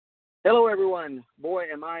Hello, everyone. Boy,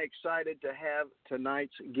 am I excited to have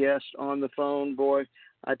tonight's guest on the phone. Boy,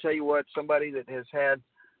 I tell you what, somebody that has had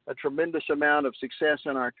a tremendous amount of success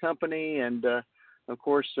in our company. And of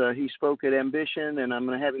course, he spoke at Ambition, and I'm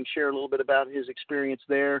going to have him share a little bit about his experience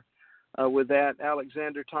there. With that,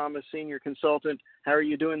 Alexander Thomas, Senior Consultant, how are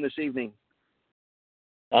you doing this evening?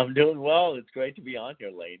 I'm doing well. It's great to be on here,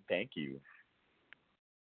 Lane. Thank you.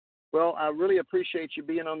 Well, I really appreciate you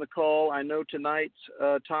being on the call. I know tonight's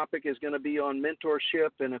topic is going to be on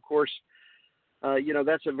mentorship. And, of course,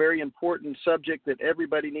 that's a very important subject that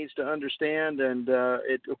everybody needs to understand. And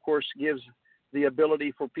it, of course, gives the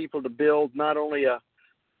ability for people to build not only a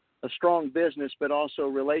strong business, but also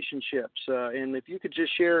relationships. And if you could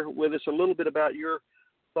just share with us a little bit about your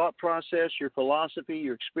thought process, your philosophy,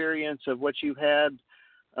 your experience of what you've had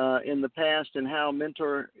in the past, and how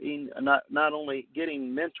mentoring, not only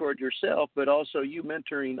getting mentored yourself, but also you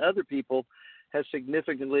mentoring other people has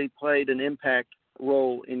significantly played an impact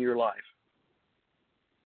role in your life.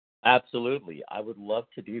 Absolutely. I would love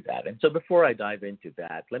to do that. And so before I dive into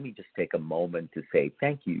that, let me just take a moment to say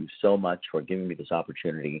thank you so much for giving me this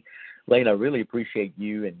opportunity. Lane, I really appreciate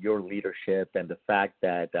you and your leadership and the fact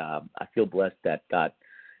that I feel blessed that God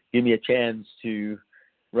gave me a chance to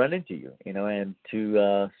run into you, and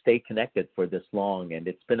to stay connected for this long. And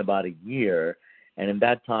it's been about a year. And in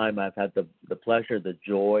that time, I've had the pleasure, the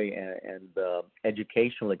joy, and the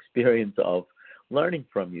educational experience of learning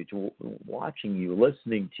from you, to watching you,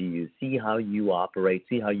 listening to you, see how you operate,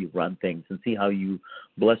 see how you run things, and see how you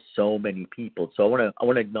bless so many people. So I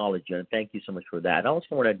want to acknowledge you, and thank you so much for that. I also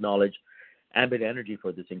want to acknowledge Ambit Energy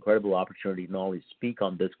for this incredible opportunity to not only speak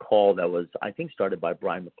on this call that was, I think, started by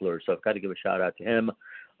Brian McClure. So I've got to give a shout out to him.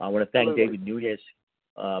 I want to thank Absolutely. David Nunez.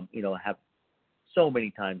 Have so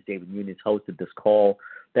many times David Nunez hosted this call.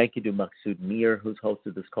 Thank you to Maksud Mir, who's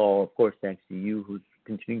hosted this call. Of course, thanks to you, who's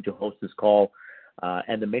continuing to host this call,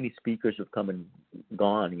 and the many speakers who've come and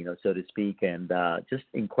gone, so to speak, and just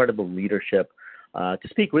incredible leadership. To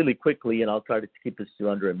speak really quickly, and I'll try to keep this to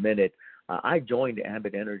under a minute, I joined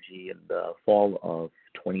Ambit Energy in the fall of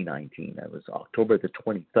 2019. That was October the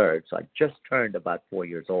 23rd, so I just turned about 4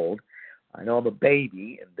 years old. I know I'm a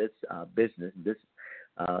baby in this business, this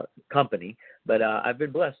company, but I've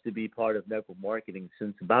been blessed to be part of network marketing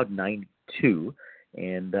since about 92,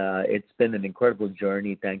 and it's been an incredible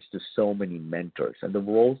journey thanks to so many mentors and the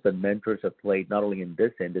roles that mentors have played not only in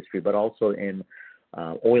this industry but also in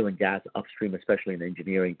oil and gas upstream, especially in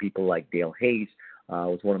engineering. People like Dale Hayes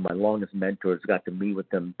was one of my longest mentors. Got to meet with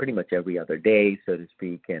them pretty much every other day, so to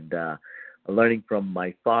speak, and learning from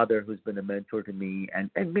my father, who's been a mentor to me, and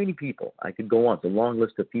many people. I could go on. It's a long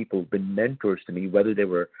list of people who've been mentors to me, whether they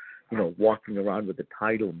were, walking around with the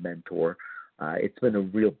title mentor. It's been a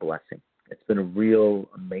real blessing. It's been a real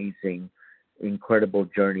amazing, incredible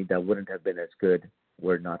journey that wouldn't have been as good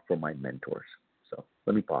were it not for my mentors. So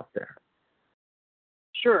let me pause there.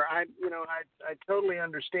 Sure. I totally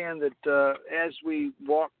understand that as we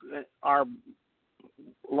walk our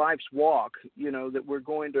life's walk, that we're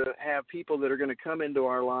going to have people that are going to come into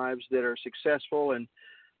our lives that are successful, and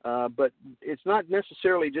but it's not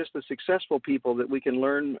necessarily just the successful people that we can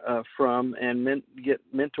learn from and get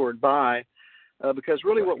mentored by, because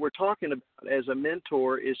really what we're talking about as a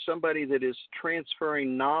mentor is somebody that is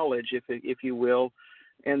transferring knowledge, if you will,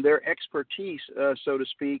 and their expertise, so to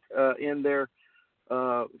speak, in their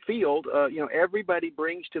field. Everybody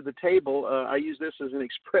brings to the table. I use this as an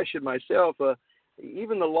expression myself.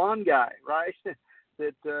 Even the lawn guy, right?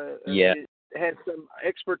 that has some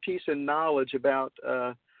expertise and knowledge about,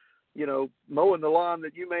 mowing the lawn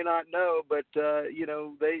that you may not know, but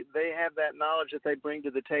they have that knowledge that they bring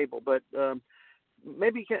to the table. But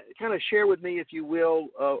maybe kind of share with me, if you will,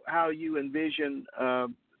 how you envision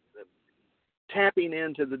tapping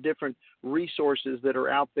into the different resources that are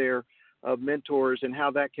out there of mentors, and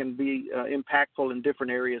how that can be impactful in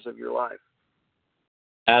different areas of your life.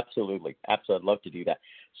 Absolutely. I'd love to do that.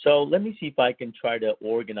 So let me see if I can try to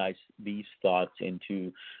organize these thoughts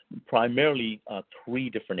into primarily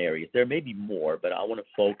three different areas. There may be more, but I want to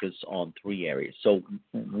focus on three areas. So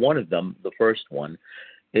one of them, the first one,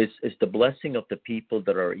 is the blessing of the people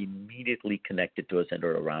that are immediately connected to us and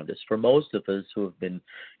are around us. For most of us who have been,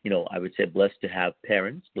 I would say blessed to have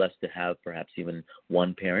parents, blessed to have perhaps even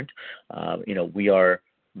one parent,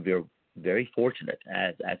 we're very fortunate,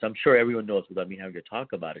 as I'm sure everyone knows without me having to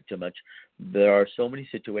talk about it too much. There are so many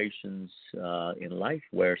situations in life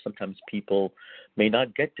where sometimes people may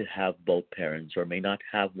not get to have both parents or may not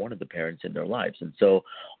have one of the parents in their lives. And so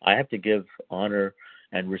I have to give honor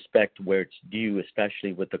and respect where it's due,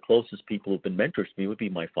 especially with the closest people who've been mentors to me would be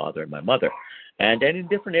my father and my mother. And in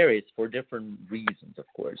different areas for different reasons, of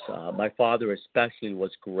course. My father especially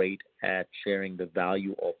was great at sharing the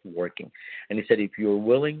value of working. And he said, if you're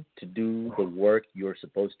willing to do the work you're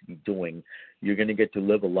supposed to be doing, you're going to get to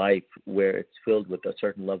live a life where it's filled with a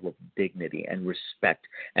certain level of dignity and respect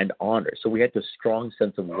and honor. So we had this strong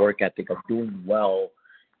sense of work ethic of doing well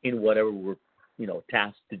in whatever we're,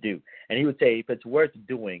 tasked to do. And he would say, if it's worth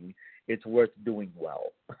doing, it's worth doing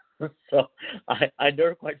well. So I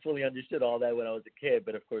never quite fully understood all that when I was a kid,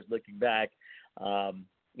 but of course, looking back,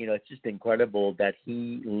 it's just incredible that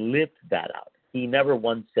he lived that out. He never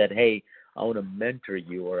once said, hey, I want to mentor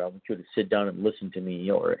you, or I want you to sit down and listen to me,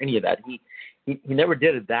 or any of that. He never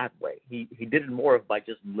did it that way. He did it more by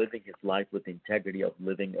just living his life with integrity, of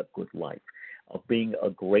living a good life, of being a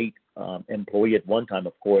great employee at one time,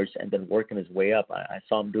 of course, and then working his way up. I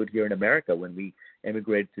saw him do it here in America when we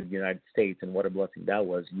immigrated to the United States, and what a blessing that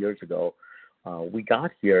was years ago. We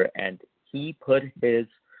got here, and he put his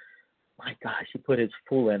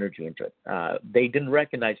full energy into it. They didn't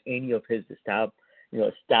recognize any of his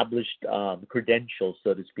established credentials,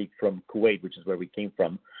 so to speak, from Kuwait, which is where we came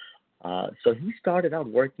from. So he started out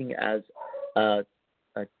working as a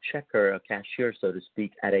checker, a cashier, so to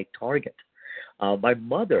speak, at a Target. My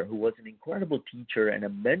mother, who was an incredible teacher and a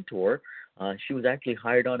mentor, she was actually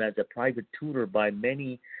hired on as a private tutor by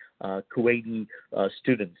many Kuwaiti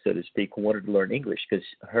students, so to speak, who wanted to learn English, because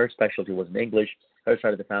her specialty was in English. Her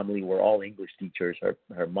side of the family were all English teachers.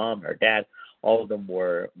 Her mom, her dad, all of them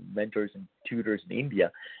were mentors and tutors in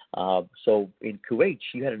India. So in Kuwait,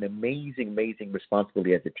 she had an amazing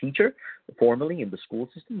responsibility as a teacher, formally in the school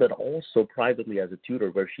system, but also privately as a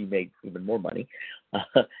tutor, where she made even more money.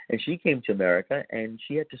 And she came to America, and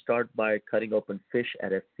she had to start by cutting open fish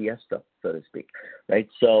at a fiesta, so to speak, right?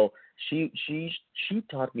 So she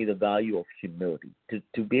taught me the value of humility,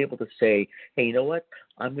 to be able to say, hey, you know what?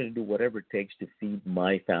 I'm going to do whatever it takes to feed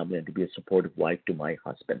my family and to be a supportive wife to my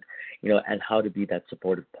husband, and how to be that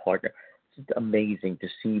supportive partner. It's amazing to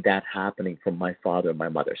see that happening from my father and my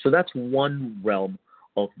mother. So that's one realm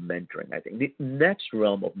of mentoring, I think. The next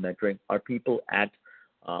realm of mentoring are people at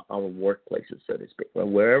our workplaces, so to speak,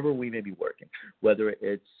 wherever we may be working, whether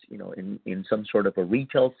it's in some sort of a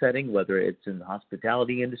retail setting, whether it's in the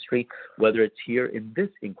hospitality industry, whether it's here in this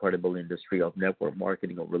incredible industry of network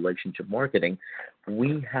marketing or relationship marketing.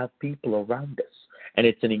 We have people around us, and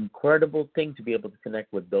it's an incredible thing to be able to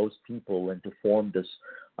connect with those people and to form this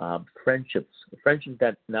friendships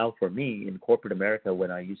that now for me in corporate America,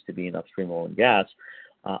 when I used to be in upstream oil and gas,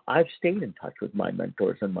 I've stayed in touch with my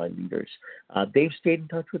mentors and my leaders. They've stayed in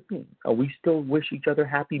touch with me. We still wish each other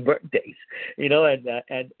happy birthdays,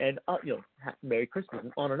 and Merry Christmas,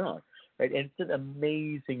 and on. Right? And it's an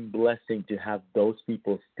amazing blessing to have those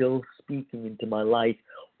people still speaking into my life,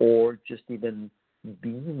 or just even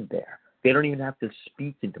being there. They don't even have to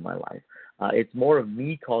speak into my life. It's more of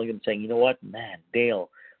me calling them, saying, you know what, man, Dale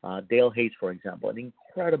Hayes, for example, an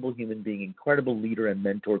incredible human being, incredible leader and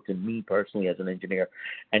mentor to me personally as an engineer.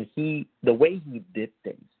 And the way he did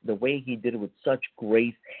things, the way he did it with such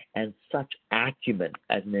grace and such acumen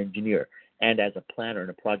as an engineer and as a planner and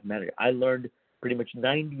a project manager. I learned pretty much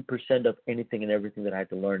 90% of anything and everything that I had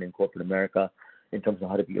to learn in corporate America in terms of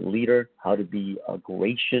how to be a leader, how to be a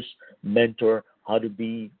gracious mentor, how to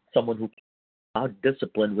be someone who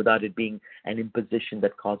disciplined without it being an imposition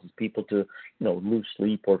that causes people to, lose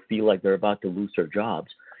sleep or feel like they're about to lose their jobs.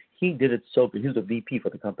 He did it so good. He was a VP for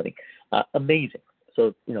the company. Amazing.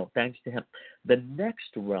 So, thanks to him. The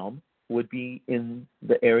next realm would be in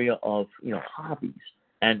the area of, hobbies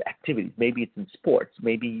and activities. Maybe it's in sports.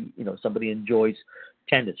 Maybe, somebody enjoys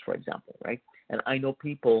tennis, for example, right? And I know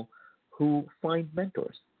people who find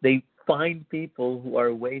mentors. They find people who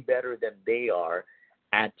are way better than they are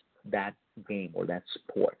at that game or that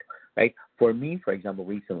sport, right? For me, for example,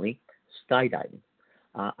 recently, skydiving.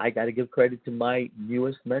 I got to give credit to my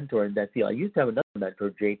newest mentor in that field. I used to have another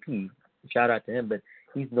mentor, JP. Shout out to him, but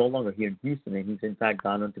he's no longer here in Houston, and he's in fact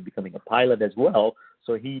gone on to becoming a pilot as well.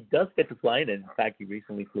 So he does get to fly in. And in fact, he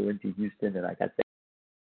recently flew into Houston, and I got there.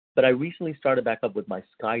 But I recently started back up with my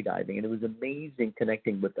skydiving, and it was amazing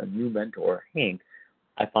connecting with a new mentor, Hank.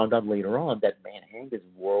 I found out later on that, man, Hank is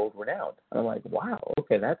world-renowned. And I'm like, wow,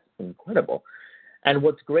 okay, that's incredible. And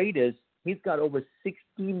what's great is he's got over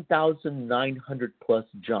 16,900 plus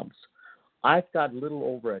jumps. I've got a little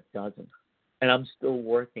over a dozen, and I'm still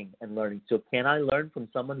working and learning. So can I learn from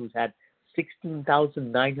someone who's had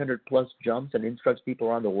 16,900 plus jumps and instructs people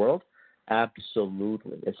around the world?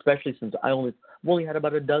 Absolutely, especially since I've only had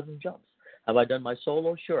about a dozen jumps. Have I done my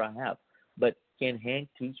solo? Sure, I have. But can Hank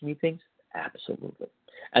teach me things? Absolutely.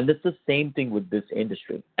 And it's the same thing with this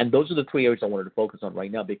industry. And those are the three areas I wanted to focus on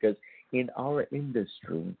right now because in our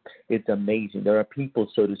industry, it's amazing. There are people,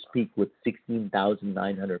 so to speak, with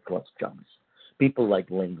 16,900 plus jobs. People like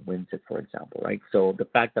Lane Winsett, for example, right? So the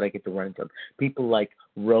fact that I get to run into them, people like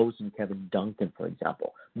Rose and Kevin Duncan, for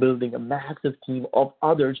example, building a massive team of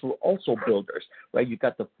others who are also builders, right? You've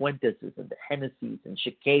got the Fuenteses and the Hennessy's and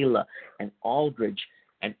Shakayla and Aldridge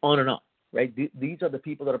and on, right? These are the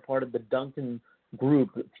people that are part of the Duncan group,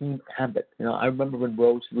 Team Abbott. You know, I remember when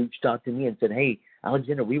Rose reached out to me and said, hey,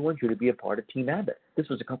 Alexander, we want you to be a part of Team Abbott. This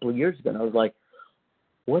was a couple of years ago. And I was like,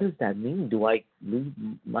 what does that mean? Do I leave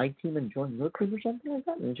my team and join your team or something like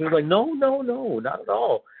that? And she was like, no, not at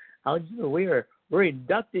all. Alexander, we're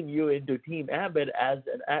inducting you into Team Abbott as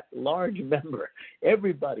an at-large member.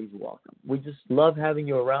 Everybody's welcome. We just love having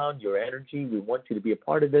you around, your energy. We want you to be a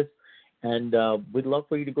part of this. And we'd love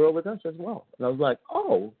for you to grow with us as well. And I was like,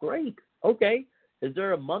 oh, great. Okay. Is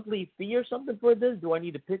there a monthly fee or something for this? Do I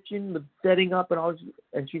need to pitch in with setting up and all?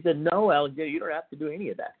 And she said, no, Alexander, you don't have to do any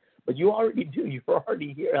of that. But you already do. You're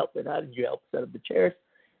already here helping out, and you help set up the chairs.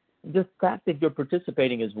 The fact that you're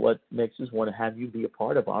participating is what makes us want to have you be a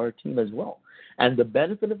part of our team as well. And the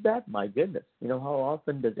benefit of that, my goodness, you know, how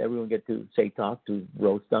often does everyone get to, say, talk to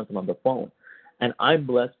Rose Duncan on the phone? And I'm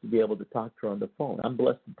blessed to be able to talk to her on the phone. I'm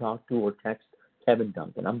blessed to talk to or text Kevin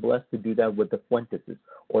Duncan. I'm blessed to do that with the Fuenteses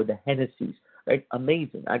or the Hennessy's, right?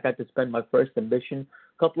 Amazing. I got to spend my first admission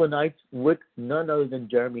a couple of nights with none other than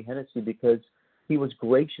Jeremy Hennessy because he was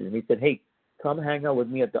gracious. And he said, hey, come hang out with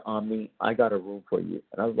me at the Omni. I got a room for you.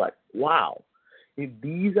 And I was like, wow. If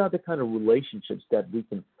these are the kind of relationships that we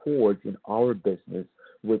can forge in our business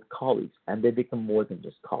with colleagues, and they become more than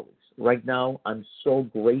just colleagues. Right now, I'm so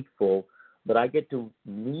grateful that I get to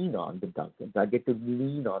lean on the Duncans. I get to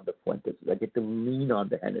lean on the Fuentes. I get to lean on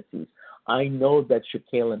the Hennessy's. I know that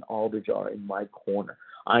Shaquille and Aldridge are in my corner.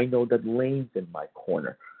 I know that Lane's in my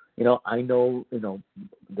corner. You know, I know,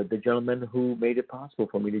 that the gentleman who made it possible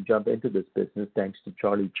for me to jump into this business, thanks to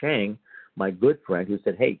Charlie Chang, my good friend, who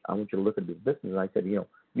said, hey, I want you to look at this business. And I said,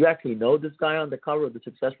 you actually know this guy on the cover of the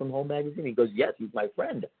Success from Home magazine? He goes, yes, he's my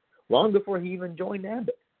friend, long before he even joined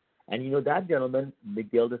Abbott. And that gentleman,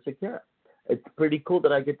 Miguel de Sequeira. It's pretty cool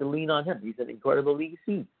that I get to lean on him. He's an incredible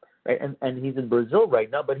EC, right? And he's in Brazil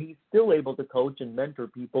right now, but he's still able to coach and mentor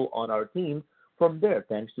people on our team from there,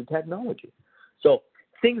 thanks to technology. So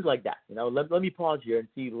things like that. Let me pause here and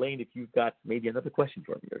see, Lane, if you've got maybe another question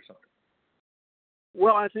for me or something.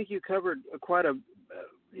 Well, I think you covered quite a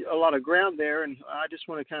lot of ground there, and I just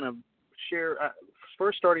want to kind of share.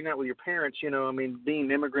 First, starting out with your parents,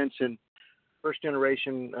 being immigrants and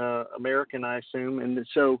first-generation American, I assume, and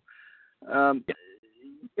so,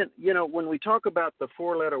 when we talk about the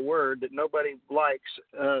four-letter word that nobody likes,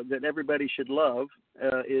 that everybody should love,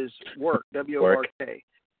 is work, W-O-R-K,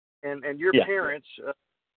 and your parents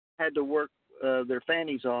had to work their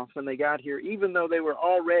fannies off when they got here, even though they were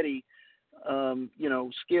already,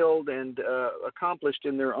 skilled and accomplished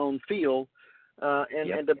in their own field,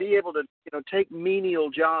 and to be able to, take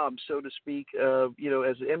menial jobs, so to speak,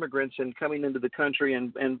 as immigrants and coming into the country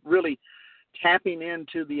and really tapping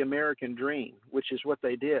into the American dream, which is what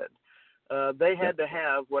they did. They had to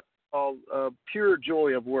have what I call pure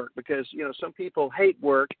joy of work because, some people hate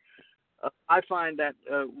work. I find that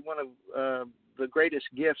one of the greatest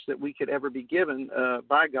gifts that we could ever be given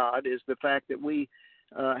by God is the fact that we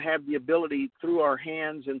have the ability through our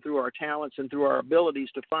hands and through our talents and through our abilities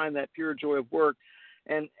to find that pure joy of work.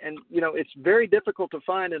 And it's very difficult to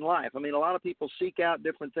find in life. I mean, a lot of people seek out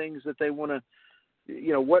different things that they want to,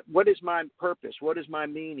 what is my purpose? What is my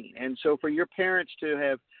meaning? And so for your parents to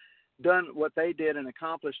have done what they did and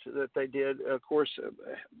accomplished that they did, of course,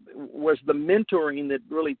 was the mentoring that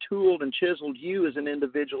really tooled and chiseled you as an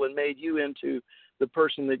individual and made you into the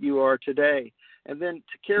person that you are today. And then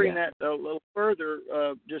to carrying that a little further,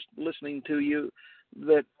 just listening to you,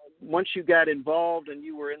 that once you got involved and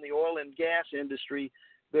you were in the oil and gas industry,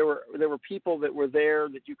 there were people that were there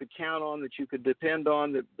that you could count on, that you could depend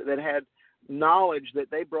on, that had knowledge that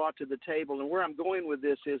they brought to the table. And where I'm going with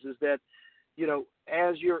this is that,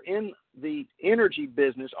 as you're in the energy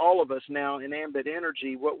business, all of us now in Ambit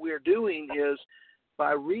Energy, what we're doing is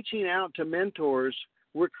by reaching out to mentors,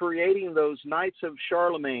 we're creating those Knights of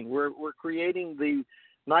Charlemagne. We're creating the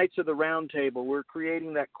Knights of the Round Table. We're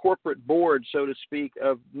creating that corporate board, so to speak,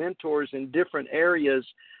 of mentors in different areas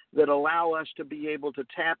that allow us to be able to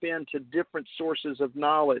tap into different sources of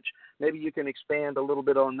knowledge. Maybe you can expand a little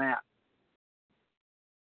bit on that.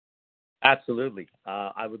 Absolutely.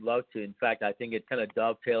 I would love to. In fact, I think it kind of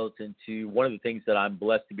dovetails into one of the things that I'm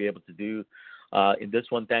blessed to be able to do In this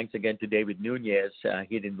one, thanks again to David Nunez.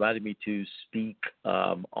 He had invited me to speak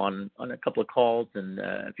on a couple of calls, and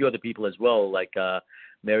a few other people as well, like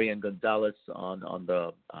Marianne Gonzalez on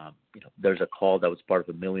the there's a call that was part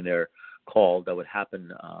of a millionaire call that would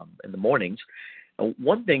happen in the mornings.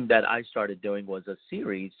 One thing that I started doing was a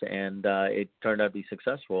series, and it turned out to be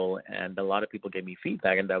successful, and a lot of people gave me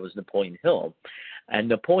feedback, and that was Napoleon Hill. And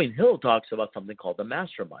Napoleon Hill talks about something called the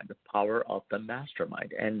mastermind, the power of the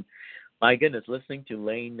mastermind. And my goodness, listening to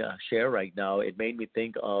Lane share right now, it made me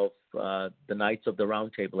think of the Knights of the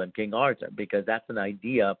Round Table and King Arthur, because that's an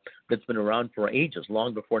idea that's been around for ages,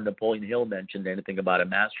 long before Napoleon Hill mentioned anything about a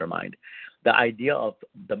mastermind. The idea of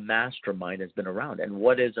the mastermind has been around. And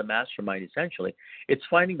what is a mastermind essentially? It's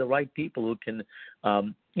finding the right people who can,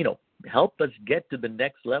 help us get to the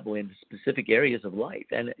next level in specific areas of life,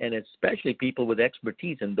 and especially people with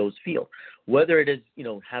expertise in those fields. Whether it is,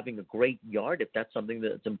 having a great yard, if that's something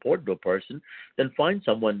that's important to a person, then find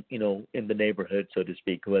someone, in the neighborhood, so to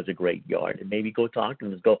speak, who has a great yard, and maybe go talk to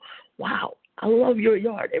them and go, wow, I love your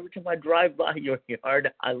yard. Every time I drive by your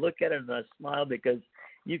yard, I look at it and I smile because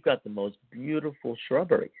you've got the most beautiful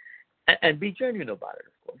shrubbery. And be genuine about it,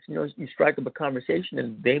 of course. You strike up a conversation,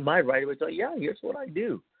 and they might right away say, yeah, here's what I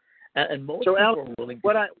do. And most so, people Al, are willing to...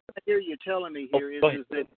 what I hear you telling me here is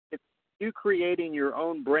that it's you creating your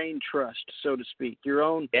own brain trust, so to speak, your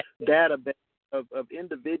own database of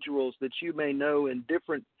individuals that you may know in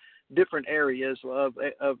different areas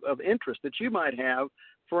of interest that you might have.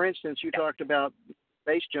 For instance, you talked about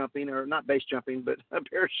base jumping, or not base jumping, but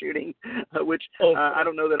parachuting, which I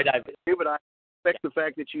don't know that I do, but I respect the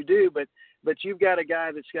fact that you do. But you've got a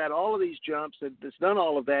guy that's got all of these jumps, that's done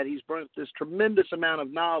all of that. He's brought this tremendous amount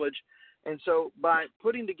of knowledge. And so by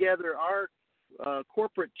putting together our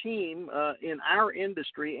corporate team in our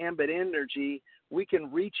industry, Ambit Energy, we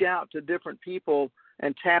can reach out to different people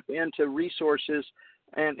and tap into resources.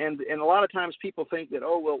 And a lot of times people think that,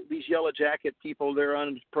 these yellow jacket people, they're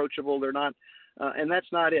unapproachable, they're not, and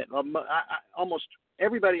that's not it. Almost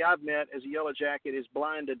everybody I've met as a yellow jacket is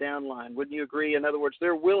blind to downline. Wouldn't you agree? In other words,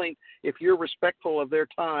 they're willing, if you're respectful of their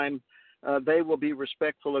time, they will be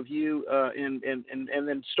respectful of you, and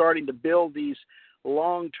then starting to build these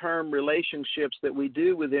long-term relationships that we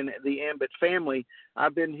do within the Ambit family.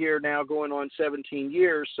 I've been here now going on 17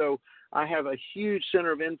 years, so I have a huge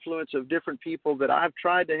center of influence of different people that I've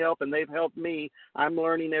tried to help, and they've helped me. I'm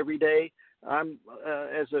learning every day. I'm,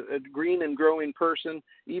 as a green and growing person,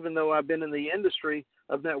 even though I've been in the industry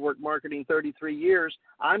of network marketing 33 years,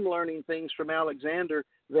 I'm learning things from Alexander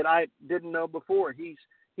that I didn't know before.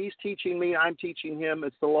 He's teaching me, I'm teaching him.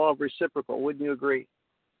 It's the law of reciprocal. Wouldn't you agree?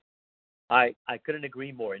 I couldn't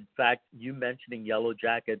agree more. In fact, you mentioning yellow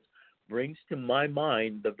jackets brings to my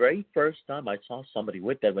mind the very first time I saw somebody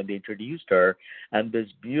with that, when they introduced her, and this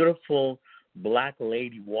beautiful black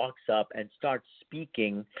lady walks up and starts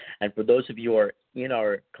speaking. And for those of you who are in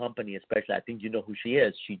our company, especially, I think you know who she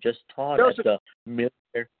is. She just taught at the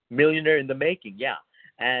Millionaire in the Making. Yeah.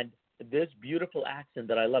 And this beautiful accent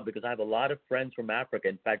that I love, because I have a lot of friends from Africa.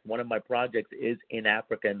 In fact, one of my projects is in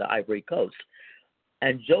Africa, in the Ivory Coast.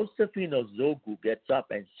 And Josephine Zogu gets up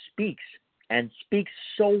and speaks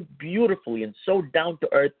so beautifully and so down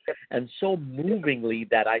to earth and so movingly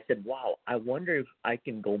that I said, wow, I wonder if I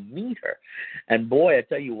can go meet her. And boy, I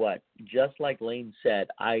tell you what, just like Lane said,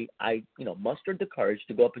 I mustered the courage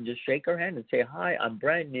to go up and just shake her hand and say, hi, I'm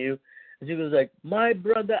brand new. And she was like, my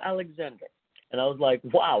brother Alexander. And I was like,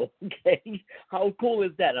 wow, okay, how cool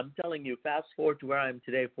is that? I'm telling you, fast forward to where I am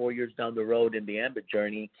today, 4 years down the road in the Ambit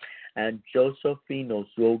journey, and Josephine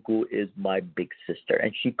Ozogu is my big sister,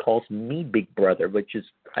 and she calls me big brother, which is,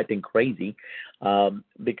 I think, crazy,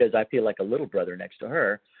 because I feel like a little brother next to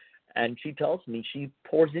her. And she tells me, she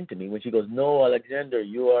pours into me when she goes, no, Alexander,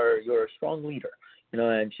 you're a strong leader,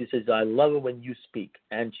 and she says, I love it when you speak.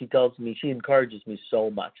 And she tells me, she encourages me so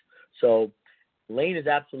much. So Lane is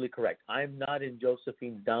absolutely correct. I'm not in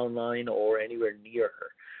Josephine's downline or anywhere near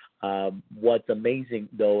her. What's amazing,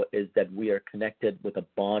 though, is that we are connected with a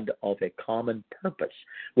bond of a common purpose,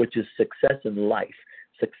 which is success in life,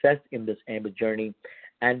 success in this Ambit journey,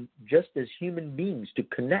 and just as human beings to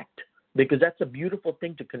connect, because that's a beautiful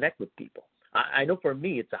thing to connect with people. I know for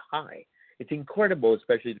me it's a high. It's incredible,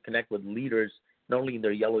 especially to connect with leaders, not only in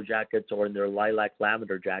their yellow jackets or in their lilac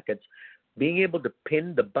lavender jackets, being able to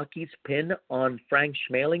pin the Bucky's pin on Frank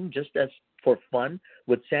Schmeling just as for fun,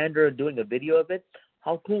 with Sandra doing a video of it.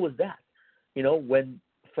 How cool was that? When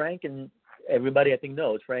Frank, and everybody I think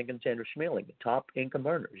knows, Frank and Sandra Schmeling, the top income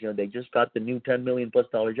earners, they just got the new $10 million+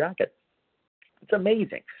 jacket. It's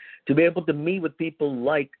amazing to be able to meet with people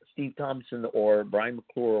like Steve Thompson or Brian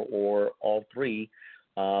McClure, or all three,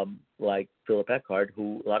 like Philip Eckhart,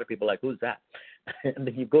 who a lot of people are like, who's that? And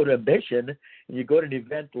then you go to Ambition, and you go to an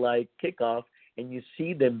event like Kickoff, and you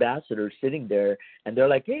see the ambassadors sitting there, and they're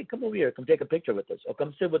like, hey, come over here, come take a picture with us, or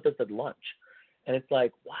come sit with us at lunch. And it's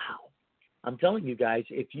like, wow. I'm telling you guys,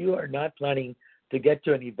 if you are not planning to get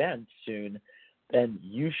to an event soon, then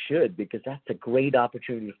you should, because that's a great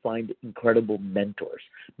opportunity to find incredible mentors.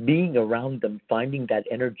 Being around them, finding that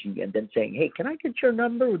energy, and then saying, hey, can I get your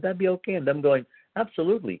number? Would that be okay? And them going,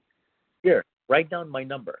 absolutely. Here, write down my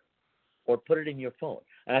number or put it in your phone.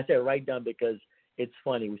 And I say write down because it's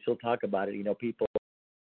funny. We still talk about it. You know, people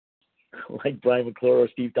like Brian McClure or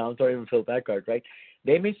Steve Thompson or even Phil Eckhart, right?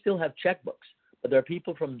 They may still have checkbooks, but there are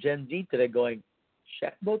people from Gen Z today going,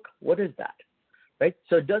 checkbook? What is that? Right?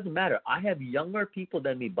 So it doesn't matter. I have younger people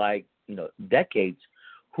than me by, decades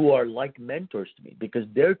who are like mentors to me because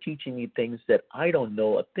they're teaching me things that I don't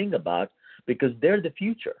know a thing about because they're the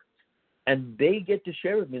future. And they get to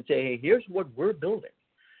share with me and say, hey, here's what we're building.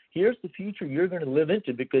 Here's the future you're going to live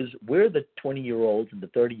into because we're the 20-year-olds and the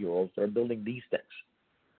 30-year-olds that are building these things.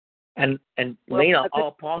 And Lane,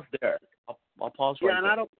 I'll pause there. I'll pause right there. And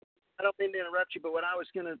I don't mean to interrupt you, but what I was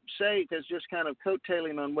going to say, because just kind of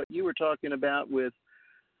coattailing on what you were talking about with,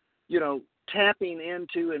 tapping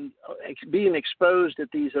into and being exposed at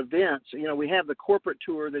these events. We have the corporate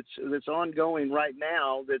tour that's ongoing right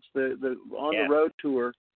now. That's the on the road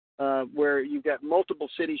tour, where you've got multiple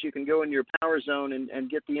cities you can go in your PowerZone and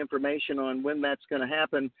get the information on when that's going to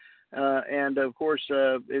happen. And of course,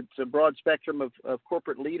 it's a broad spectrum of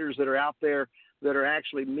corporate leaders that are out there that are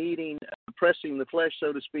actually meeting, pressing the flesh,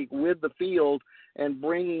 so to speak, with the field and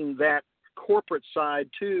bringing that corporate side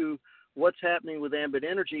to what's happening with Ambit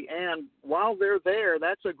Energy. And while they're there,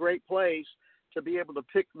 that's a great place to be able to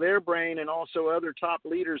pick their brain and also other top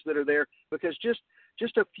leaders that are there, because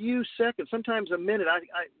just a few seconds, sometimes a minute,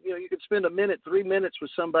 you could spend a minute, 3 minutes with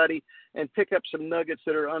somebody and pick up some nuggets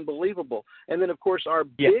that are unbelievable. And then, of course, our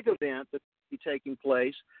big event that's taking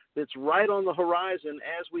place that's right on the horizon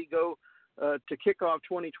as we go to Kickoff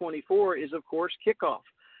 2024 is, of course, Kickoff.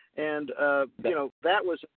 And, that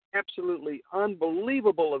was an absolutely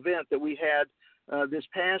unbelievable event that we had this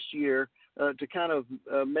past year to kind of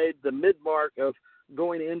made the mid-mark of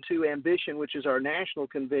going into Ambition, which is our national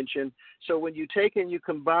convention. So when you take and you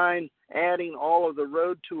combine adding all of the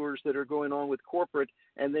road tours that are going on with corporate,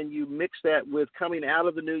 and then you mix that with coming out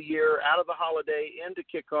of the new year, out of the holiday, into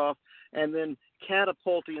Kickoff, and then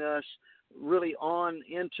catapulting us really on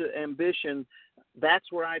into Ambition, that's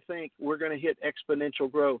where I think we're going to hit exponential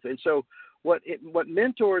growth. And so what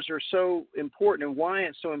mentors are so important and why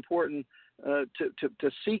it's so important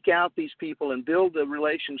to seek out these people and build the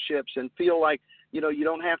relationships and feel like, you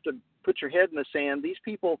don't have to put your head in the sand. These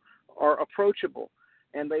people are approachable,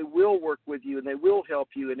 and they will work with you, and they will help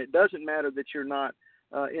you. And it doesn't matter that you're not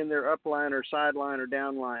in their upline or sideline or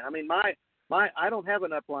downline. I mean, I don't have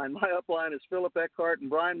an upline. My upline is Philip Eckhart and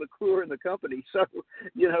Brian McClure and the company. So,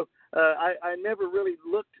 I never really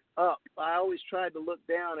looked up. I always tried to look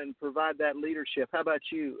down and provide that leadership. How about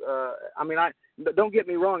you? Don't get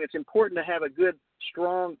me wrong. It's important to have a good,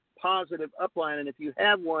 strong, positive upline. And if you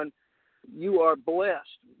have one, you are blessed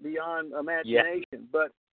beyond imagination. Yeah.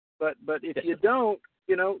 But if you don't,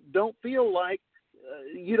 don't feel like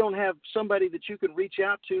you don't have somebody that you can reach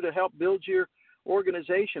out to help build your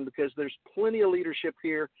organization, because there's plenty of leadership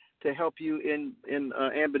here to help you in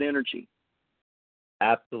Ambit Energy.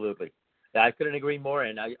 Absolutely. I couldn't agree more.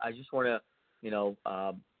 And I just want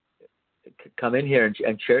to, come in here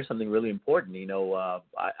and share something really important.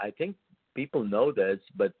 I think people know this,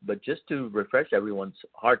 but just to refresh everyone's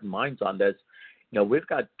heart and minds on this, we've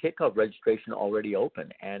got Kickoff registration already open.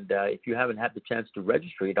 And if you haven't had the chance to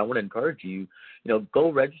register it, I want to encourage you,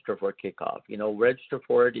 go register for Kickoff. Register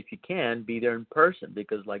for it if you can, be there in person,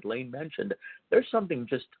 because like Lane mentioned, there's something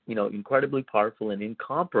just, incredibly powerful and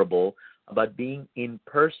incomparable about being in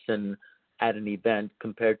person at an event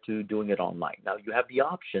compared to doing it online. Now, you have the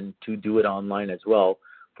option to do it online as well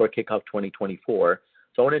for Kickoff 2024.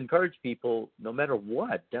 So I want to encourage people, no matter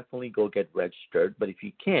what, definitely go get registered. But if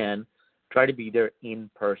you can, try to be there in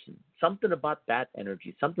person. Something about that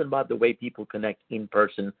energy, something about the way people connect in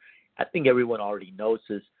person. I think everyone already knows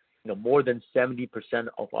this. More than 70%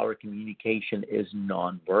 of our communication is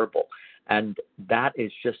nonverbal. And that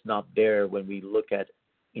is just not there when we look at,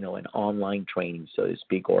 an online training, so to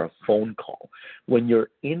speak, or a phone call. When you're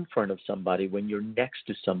in front of somebody, when you're next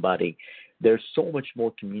to somebody, there's so much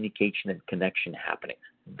more communication and connection happening.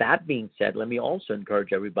 That being said, let me also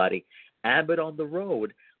encourage everybody, Ambit on the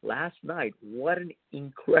road last night, what an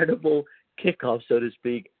incredible kickoff, so to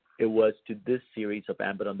speak. it was to this series of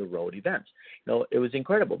Ambit on the Road events. It was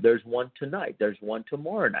incredible. There's one tonight. There's one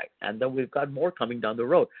tomorrow night. And then we've got more coming down the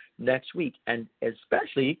road next week. And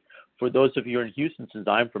especially for those of you in Houston, since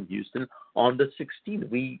I'm from Houston, on the 16th,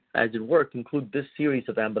 we, as it were, conclude this series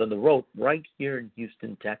of Ambit on the Road right here in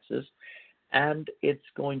Houston, Texas. And it's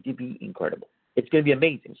going to be incredible. It's going to be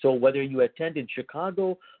amazing. So whether you attend in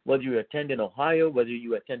Chicago, whether you attend in Ohio, whether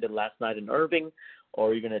you attended last night in Irving,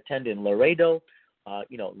 or you're going to attend in Laredo,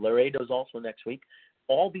 Laredo's also next week.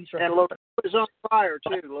 All these are and Laredo is on fire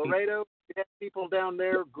too. Laredo, you have people down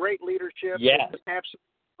there, great leadership. Yeah, absolutely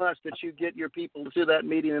must that you get your people to that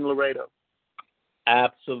meeting in Laredo.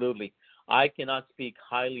 Absolutely. I cannot speak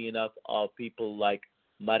highly enough of people like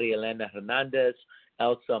Maria Elena Hernandez,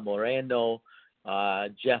 Elsa Moreno,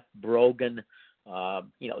 Jeff Brogan.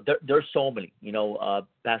 There's so many.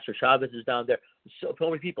 Pastor Chavez is down there. So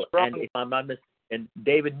many people. And if I'm not mistaken, and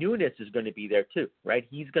David Nunes is going to be there too, right?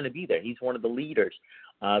 He's going to be there. He's one of the leaders.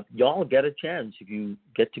 Y'all get a chance if you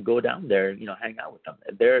get to go down there, hang out with them.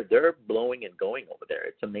 They're blowing and going over there.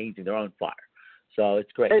 It's amazing. They're on fire. So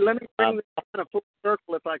it's great. Hey, let me bring this kind of full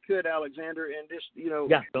circle if I could, Alexander, and just,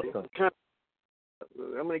 go. Kind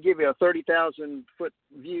of, I'm going to give you a 30,000-foot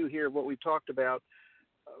view here of what we talked about.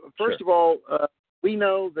 First of all, we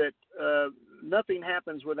know that nothing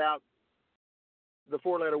happens without the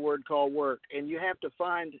four-letter word called work, and you have to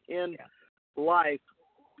find in life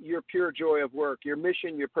your pure joy of work, your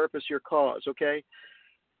mission, your purpose, your cause, okay?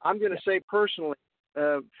 I'm going to say personally,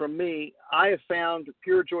 from me, I have found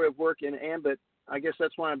pure joy of work in Ambit. I guess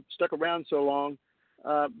that's why I'm stuck around so long,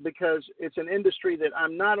 because it's an industry that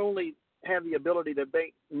I'm not only have the ability to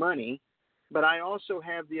make money, but I also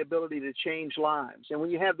have the ability to change lives. And when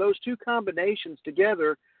you have those two combinations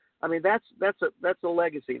together, I mean, that's a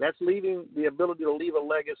legacy. That's leaving the ability to leave a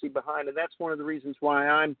legacy behind, and that's one of the reasons why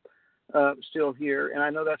I'm still here. And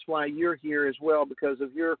I know that's why you're here as well, because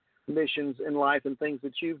of your missions in life and things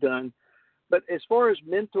that you've done. But as far as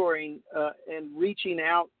mentoring and reaching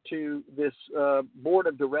out to this board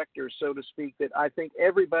of directors, so to speak, that I think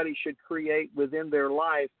everybody should create within their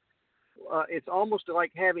life, it's almost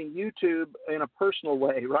like having YouTube in a personal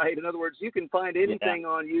way, right? In other words, you can find anything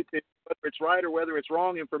on YouTube, whether it's right or whether it's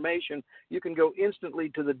wrong information. You can go instantly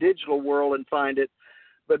to the digital world and find it.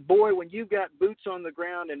 But boy, when you've got boots on the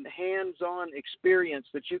ground and hands-on experience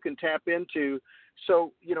that you can tap into,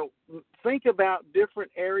 so, think about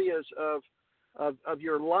different areas of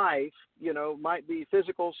your life, might be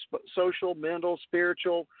physical, social, mental,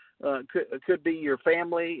 spiritual, could be your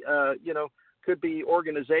family, could be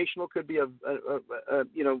organizational, could be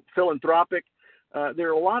philanthropic. There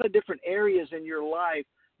are a lot of different areas in your life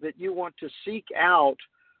that you want to seek out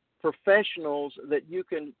professionals that you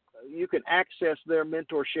can access their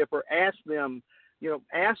mentorship or ask them,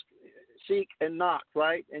 ask, seek, and knock,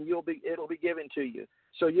 right? And it'll be given to you.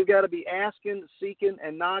 So you got to be asking, seeking,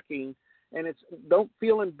 and knocking. And don't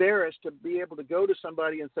feel embarrassed to be able to go to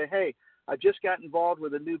somebody and say, hey, I just got involved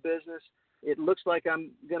with a new business. It looks like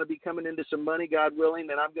I'm going to be coming into some money, God willing,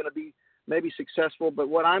 and I'm going to be maybe successful. But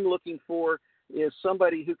what I'm looking for is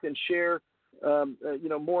somebody who can share,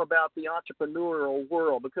 more about the entrepreneurial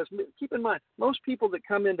world. Because keep in mind, most people that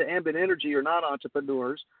come into Ambit Energy are not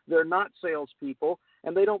entrepreneurs. They're not salespeople,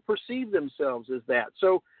 and they don't perceive themselves as that.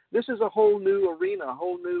 So this is a whole new arena, a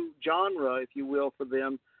whole new genre, if you will, for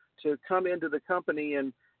them to come into the company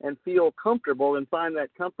and feel comfortable and find that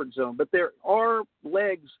comfort zone. But there are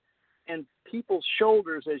legs and people's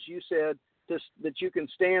shoulders, as you said, that you can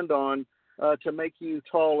stand on to make you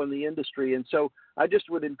tall in the industry. And so I just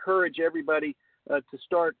would encourage everybody to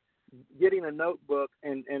start getting a notebook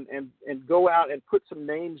and go out and put some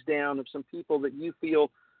names down of some people that you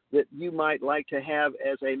feel that you might like to have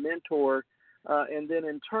as a mentor, and then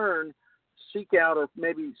in turn seek out or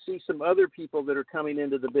maybe see some other people that are coming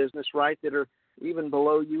into the business, right, that are even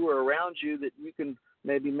below you or around you that you can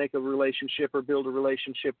maybe make a relationship or build a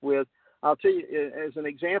relationship with. I'll tell you, as an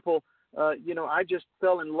example, I just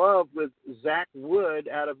fell in love with Zach Wood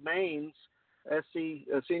out of Maine's SC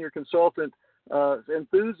Senior Consultant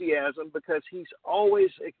enthusiasm, because he's always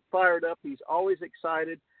fired up. He's always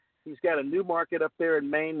excited. He's got a new market up there in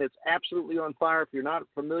Maine that's absolutely on fire. If you're not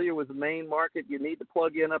familiar with the Maine market, you need to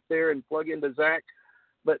plug in up there and plug into Zach.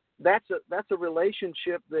 But that's a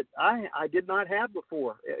relationship that I did not have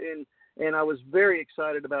before, and I was very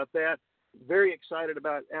excited about that. Very excited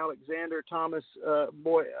about Alexander Thomas.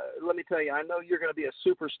 Let me tell you, I know you're going to be a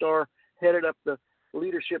superstar headed up the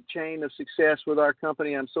leadership chain of success with our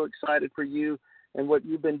company. I'm so excited for you and what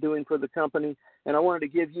you've been doing for the company. And I wanted to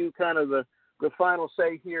give you kind of the final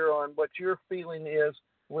say here on what your feeling is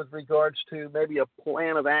with regards to maybe a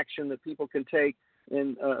plan of action that people can take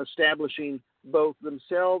in establishing both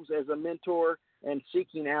themselves as a mentor and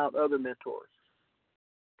seeking out other mentors?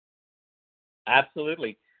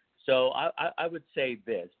 Absolutely. So I would say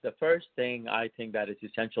this. The first thing I think that is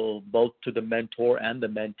essential both to the mentor and the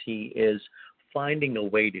mentee is finding a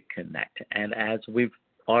way to connect. And as we've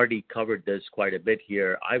already covered this quite a bit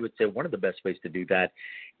here, I would say one of the best ways to do that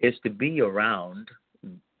is to be around,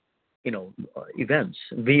 events,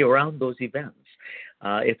 be around those events.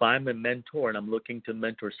 If I'm a mentor and I'm looking to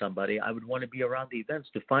mentor somebody, I would want to be around the events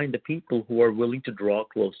to find the people who are willing to draw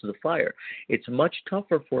close to the fire. It's much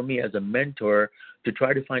tougher for me as a mentor to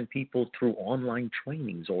try to find people through online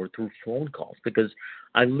trainings or through phone calls because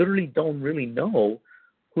I literally don't really know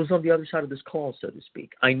who's on the other side of this call, so to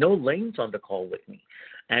speak. I know Lane's on the call with me,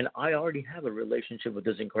 and I already have a relationship with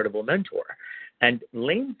this incredible mentor. And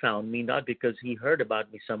Lane found me not because he heard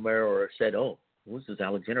about me somewhere or said, oh, who's this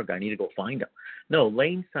Alexander guy? I need to go find him. No,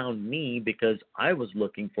 Lane found me because I was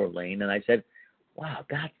looking for Lane, and I said, wow,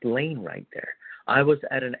 that's Lane right there. I was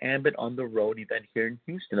at an Ambit on the Road event here in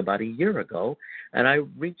Houston about a year ago, and I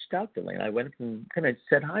reached out to Lane. I went and kind of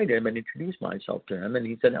said hi to him and introduced myself to him, and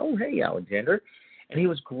he said, oh, hey, Alexander. And he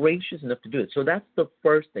was gracious enough to do it. So that's the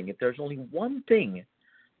first thing. If there's only one thing,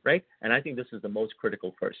 right? And I think this is the most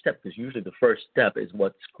critical first step because usually the first step is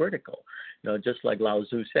what's critical. Just like Lao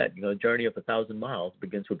Tzu said, a journey of 1,000 miles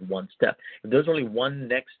begins with one step. If there's only one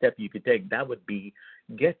next step you could take, that would be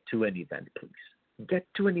get to an event, please. Get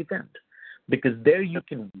to an event because there you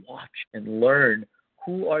can watch and learn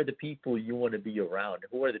who are the people you want to be around,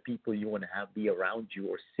 who are the people you want to have be around you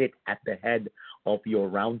or sit at the head of your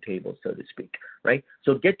round table, so to speak, right?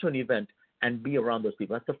 So get to an event and be around those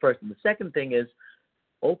people. That's the first. And the second thing is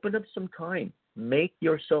open up some time. Make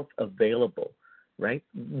yourself available, right?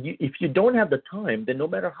 If you don't have the time, then no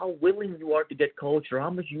matter how willing you are to get coached or how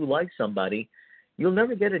much you like somebody, you'll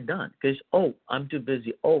never get it done because, oh, I'm too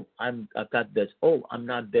busy. Oh, I've got this. Oh, I'm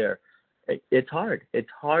not there. It's hard. It's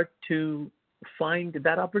hard to find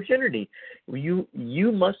that opportunity.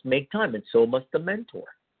 You must make time, and so must the mentor,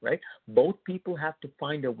 right? Both people have to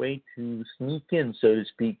find a way to sneak in, so to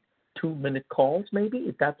speak, 2-minute calls maybe,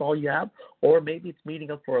 if that's all you have, or maybe it's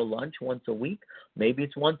meeting up for a lunch once a week, maybe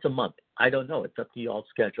it's once a month. I don't know. It's up to y'all's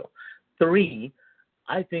schedule. 3,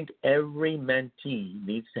 I think every mentee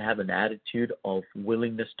needs to have an attitude of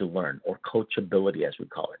willingness to learn, or coachability as we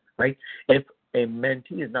call it, right? If a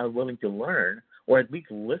mentee is not willing to learn, or at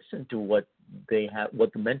least listen to what they have,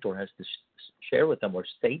 what the mentor has to share with them or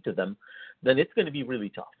say to them, then it's going to be really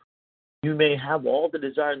tough. You may have all the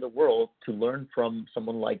desire in the world to learn from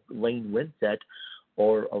someone like Lane Winsett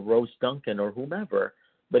or a Rose Duncan or whomever,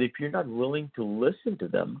 but if you're not willing to listen to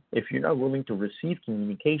them, if you're not willing to receive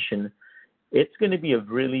communication, it's going to be a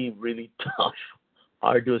really, really tough,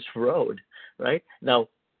 arduous road, right? Now,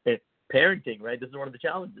 parenting, right, this is one of the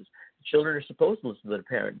challenges. Children are supposed to listen to their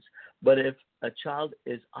parents, but if a child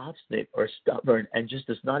is obstinate or stubborn and just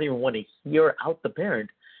does not even want to hear out the parent,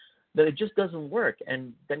 then it just doesn't work.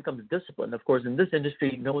 And then comes discipline. Of course, in this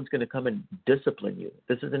industry, no one's going to come and discipline you.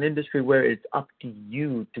 This is an industry where it's up to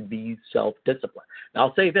you to be self-disciplined. Now,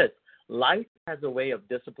 I'll say this. Life has a way of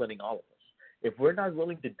disciplining all of us. If we're not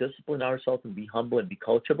willing to discipline ourselves and be humble and be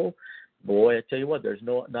coachable, boy, I tell you what, there's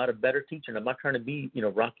not a better teacher. And I'm not trying to be,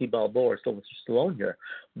 Rocky Balboa or Sylvester Stallone here,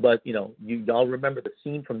 but, y'all remember the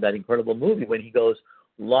scene from that incredible movie when he goes,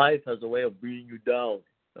 life has a way of beating you down,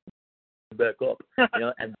 back up,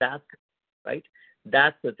 and that's, right?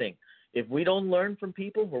 That's the thing. If we don't learn from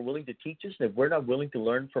people who are willing to teach us, and if we're not willing to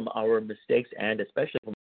learn from our mistakes, and especially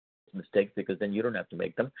from mistakes, because then you don't have to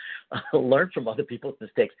make them, learn from other people's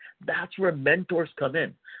mistakes, that's where mentors come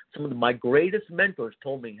in. Some of my greatest mentors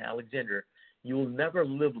told me, Alexander, you will never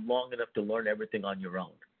live long enough to learn everything on your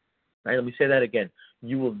own. Right? Let me say that again.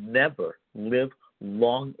 You will never live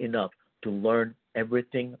long enough to learn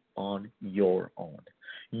everything on your own.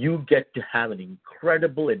 You get to have an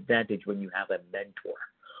incredible advantage when you have a mentor.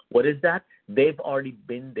 What is that? They've already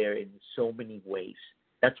been there in so many ways.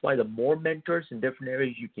 That's why the more mentors in different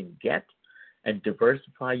areas you can get and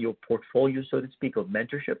diversify your portfolio, so to speak, of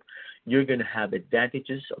mentorship, you're going to have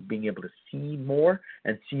advantages of being able to see more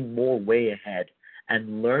and see more way ahead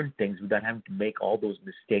and learn things without having to make all those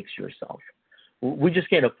mistakes yourself. We just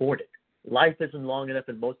can't afford it. Life isn't long enough,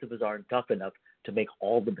 and most of us aren't tough enough to make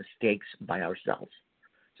all the mistakes by ourselves.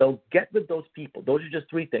 So get with those people. Those are just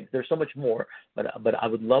 3 things. There's so much more, but I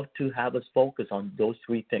would love to have us focus on those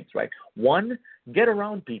 3 things, right? 1, get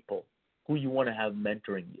around people who you want to have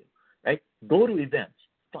mentoring you, right? Go to events.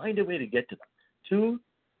 Find a way to get to them. 2,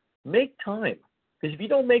 make time. Because if you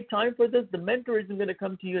don't make time for this, the mentor isn't going to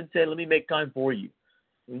come to you and say, let me make time for you.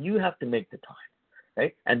 You have to make the time,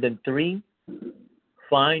 right? And then 3,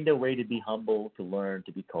 find a way to be humble, to learn,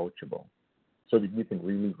 to be coachable, so that you can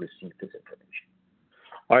really receive this information.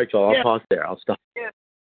 All right, Joel, I'll pause there. I'll stop.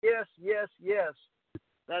 Yes.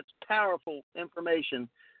 That's powerful information.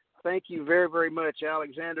 Thank you very, very much,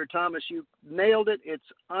 Alexander Thomas. You nailed it. It's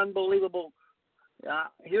unbelievable.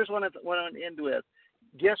 Here's what I want to end with.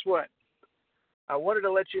 Guess what? I wanted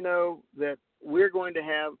to let you know that we're going to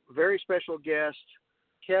have very special guests.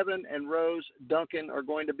 Kevin and Rose Duncan are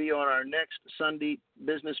going to be on our next Sunday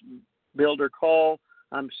Business Builder call.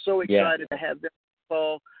 I'm so excited to have them on the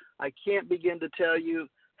call. I can't begin to tell you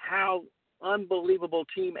how unbelievable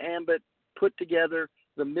Team Ambit put together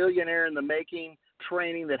the Millionaire in the Making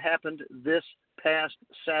training that happened this past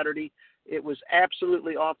Saturday. It was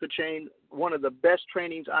absolutely off the chain, one of the best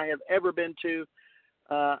trainings I have ever been to.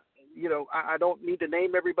 I don't need to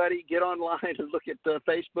name everybody. Get online and look at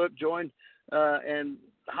Facebook, join and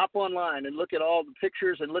hop online and look at all the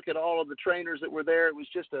pictures and look at all of the trainers that were there. It was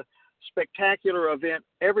just a spectacular event.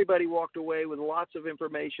 Everybody walked away with lots of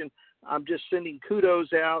information. I'm just sending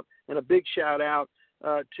kudos out and a big shout out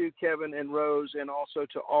to Kevin and Rose, and also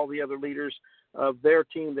to all the other leaders of their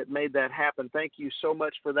team that made that happen. Thank you so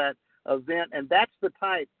much for that event. And that's the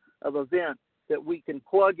type of event that we can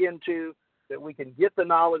plug into, that we can get the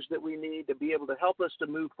knowledge that we need to be able to help us to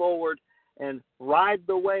move forward and ride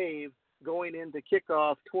the wave going into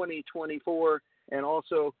kickoff 2024, and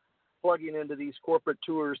also plugging into these corporate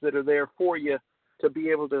tours that are there for you to be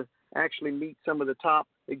able to actually meet some of the top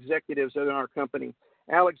executives in our company.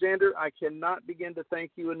 Alexander, I cannot begin to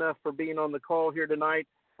thank you enough for being on the call here tonight.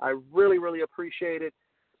 I really, really appreciate it.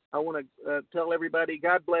 I want to tell everybody,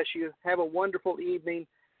 God bless you. Have a wonderful evening,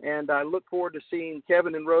 and I look forward to seeing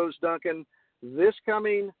Kevin and Rose Duncan this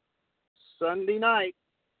coming Sunday night.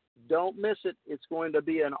 Don't miss it. It's going to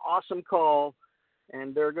be an awesome call,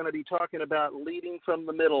 and they're going to be talking about leading from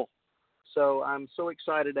the middle. So I'm so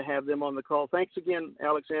excited to have them on the call. Thanks again,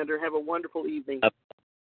 Alexander. Have a wonderful evening.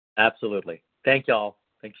 Absolutely. Thank you all.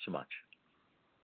 Thank you so much.